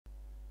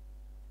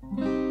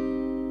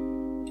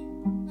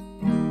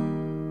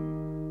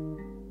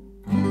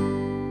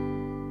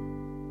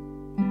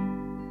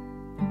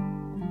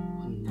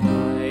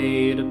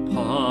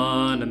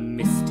upon a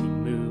misty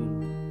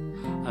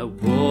moon, I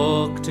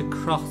walked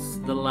across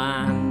the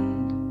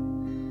land,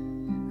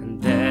 and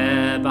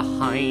there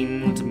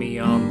behind me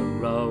on the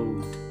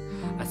road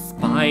I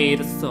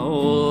spied a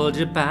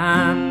soldier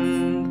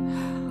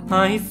band.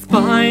 I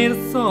spied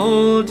a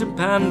soldier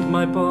band,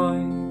 my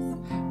boys,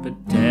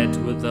 but dead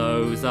were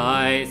those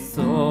I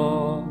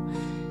saw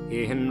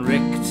in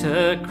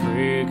Richter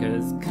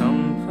Kreugar's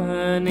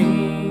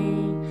company,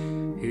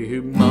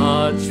 who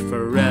march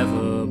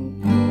forevermore.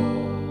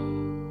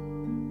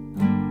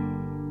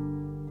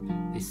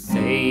 They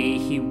say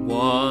he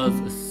was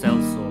a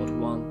sellsword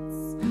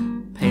once,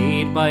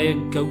 paid by a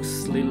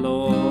ghostly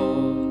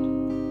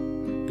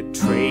lord,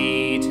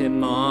 betrayed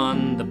him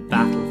on the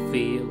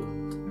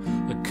battlefield,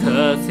 a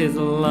curse his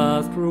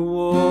last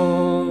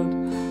reward,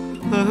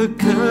 a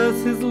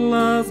curse his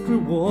last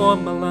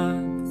reward, my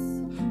lads,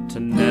 to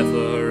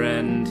never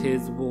end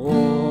his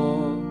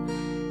war.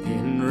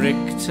 In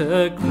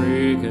Richter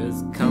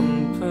Kreugar's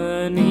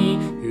company,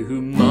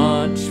 who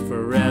march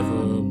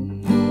forevermore.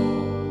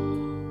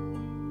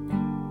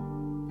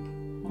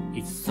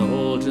 Each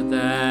soldier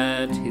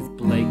that his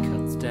blade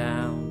cuts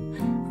down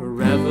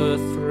forever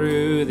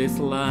through this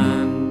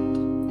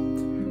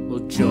land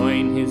will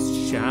join his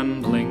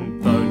shambling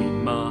bony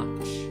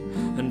march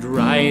and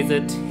rise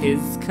at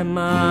his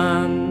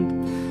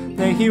command.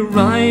 They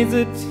rise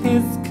at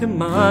his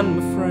command,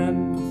 my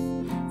friends,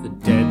 the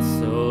dead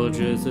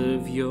soldiers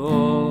of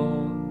yore,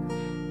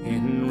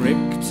 in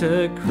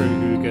Richter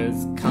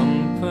Kreugar's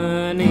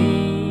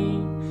company,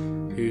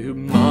 who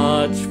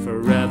march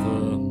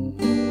forevermore.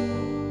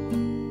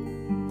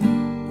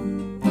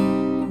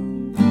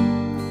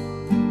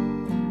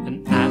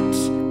 And at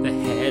the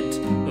head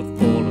of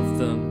all of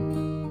them,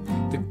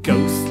 the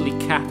ghostly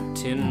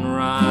captain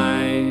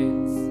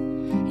rides.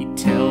 He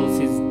tells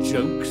his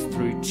jokes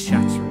through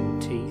chattering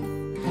teeth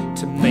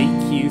to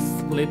make you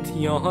split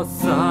your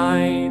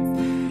sides.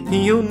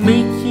 He'll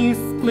make you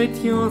split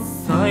your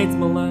sides,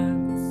 my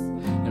lads,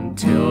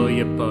 until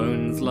your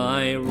bones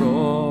lie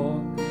raw,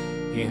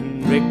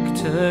 in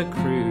Richter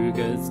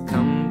Kreugar's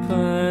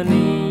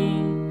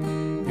company,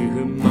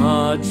 who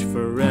march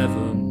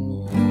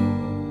forevermore.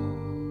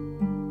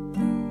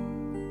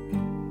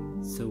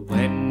 So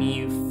when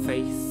you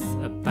face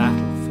a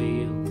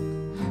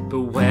battlefield,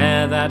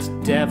 beware that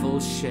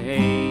devil's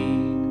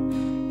shade,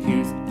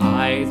 whose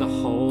eyes are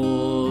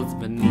holes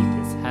beneath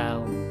his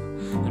helm,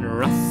 and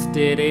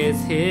rusted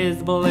is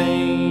his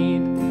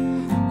blade.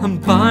 And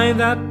by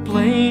that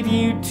blade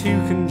you too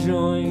can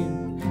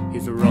join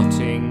his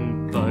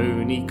rotting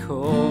bony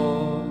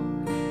core,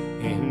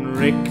 in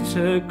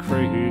Richter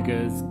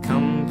Kreugar's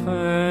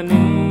company,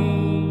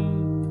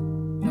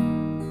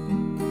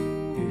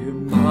 who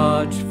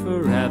march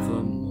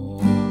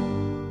forevermore,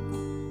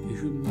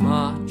 who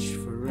march